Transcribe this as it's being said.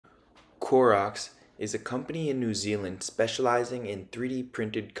Qorox is a company in New Zealand specializing in 3D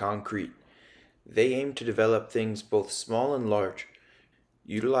printed concrete. They aim to develop things both small and large,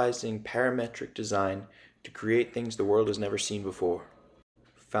 utilizing parametric design to create things the world has never seen before.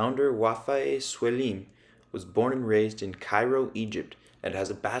 Founder Wafaey Swelim was born and raised in Cairo, Egypt, and has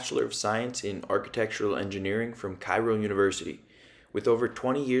a Bachelor of Science in Architectural Engineering from Cairo University. With over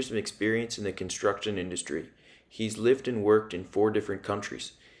 20 years of experience in the construction industry, he's lived and worked in 4 different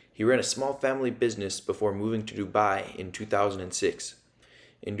countries. He ran a small family business before moving to Dubai in 2006.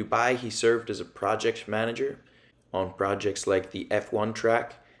 In Dubai, he served as a project manager on projects like the F1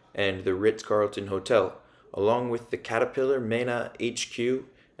 track and the Ritz-Carlton Hotel, along with the Caterpillar MENA HQ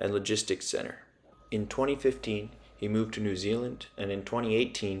and Logistics Center. In 2015, he moved to New Zealand, and in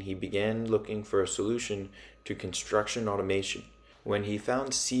 2018, he began looking for a solution to construction automation. When he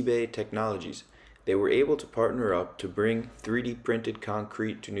found CyBe Technologies, they were able to partner up to bring 3D printed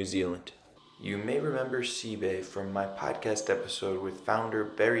concrete to New Zealand. You may remember CyBe from my podcast episode with founder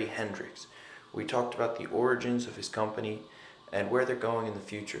Barry Hendricks. We talked about the origins of his company and where they're going in the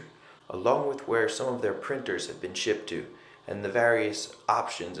future, along with where some of their printers have been shipped to and the various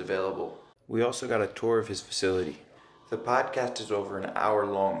options available. We also got a tour of his facility. The podcast is over an hour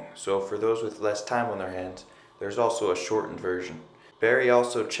long, so for those with less time on their hands, there's also a shortened version. Barry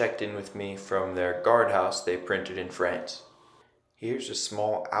also checked in with me from their guardhouse they printed in France. Here's a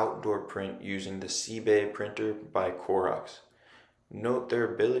small outdoor print using the CyBe printer by Qorox. Note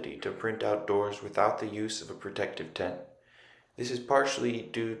their ability to print outdoors without the use of a protective tent. This is partially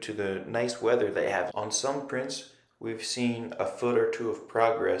due to the nice weather they have. On some prints, we've seen a foot or two of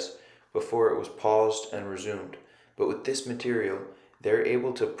progress before it was paused and resumed. But with this material, they're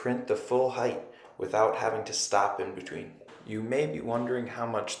able to print the full height without having to stop in between. You may be wondering how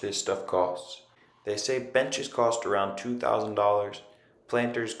much this stuff costs. They say benches cost around $2,000,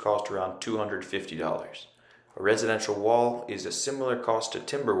 planters cost around $250. A residential wall is a similar cost to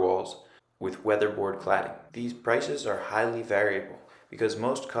timber walls with weatherboard cladding. These prices are highly variable because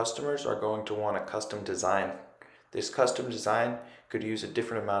most customers are going to want a custom design. This custom design could use a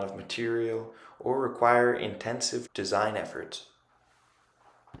different amount of material or require intensive design efforts.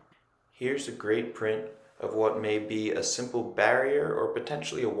 Here's a great print of what may be a simple barrier or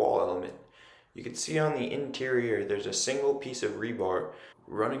potentially a wall element. You can see on the interior there's a single piece of rebar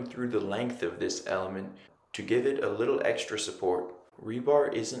running through the length of this element to give it a little extra support.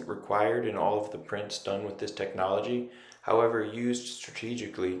 Rebar isn't required in all of the prints done with this technology. However, used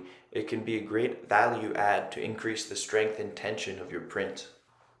strategically, it can be a great value add to increase the strength and tension of your print.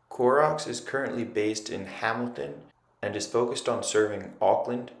 Qorox is currently based in Hamilton and is focused on serving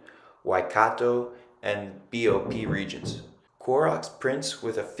Auckland, Waikato, and BOP regions. Qorox prints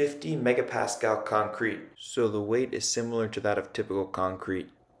with a 50 megapascal concrete, so the weight is similar to that of typical concrete.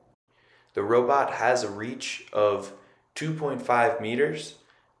 The robot has a reach of 2.5 meters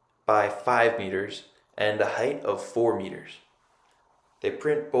by 5 meters and a height of 4 meters. They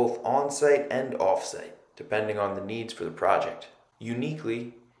print both on-site and off-site, depending on the needs for the project.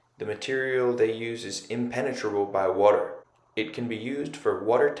 Uniquely, the material they use is impenetrable by water. It can be used for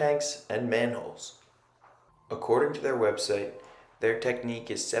water tanks and manholes. According to their website, their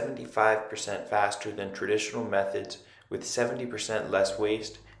technique is 75% faster than traditional methods with 70% less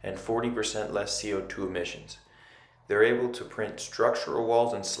waste and 40% less CO2 emissions. They're able to print structural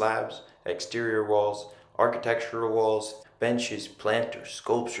walls and slabs, exterior walls, architectural walls, benches, planters,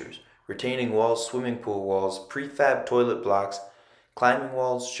 sculptures, retaining walls, swimming pool walls, prefab toilet blocks, climbing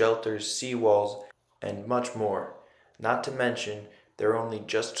walls, shelters, sea walls, and much more. Not to mention, they're only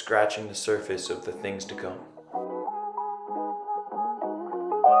just scratching the surface of the things to come.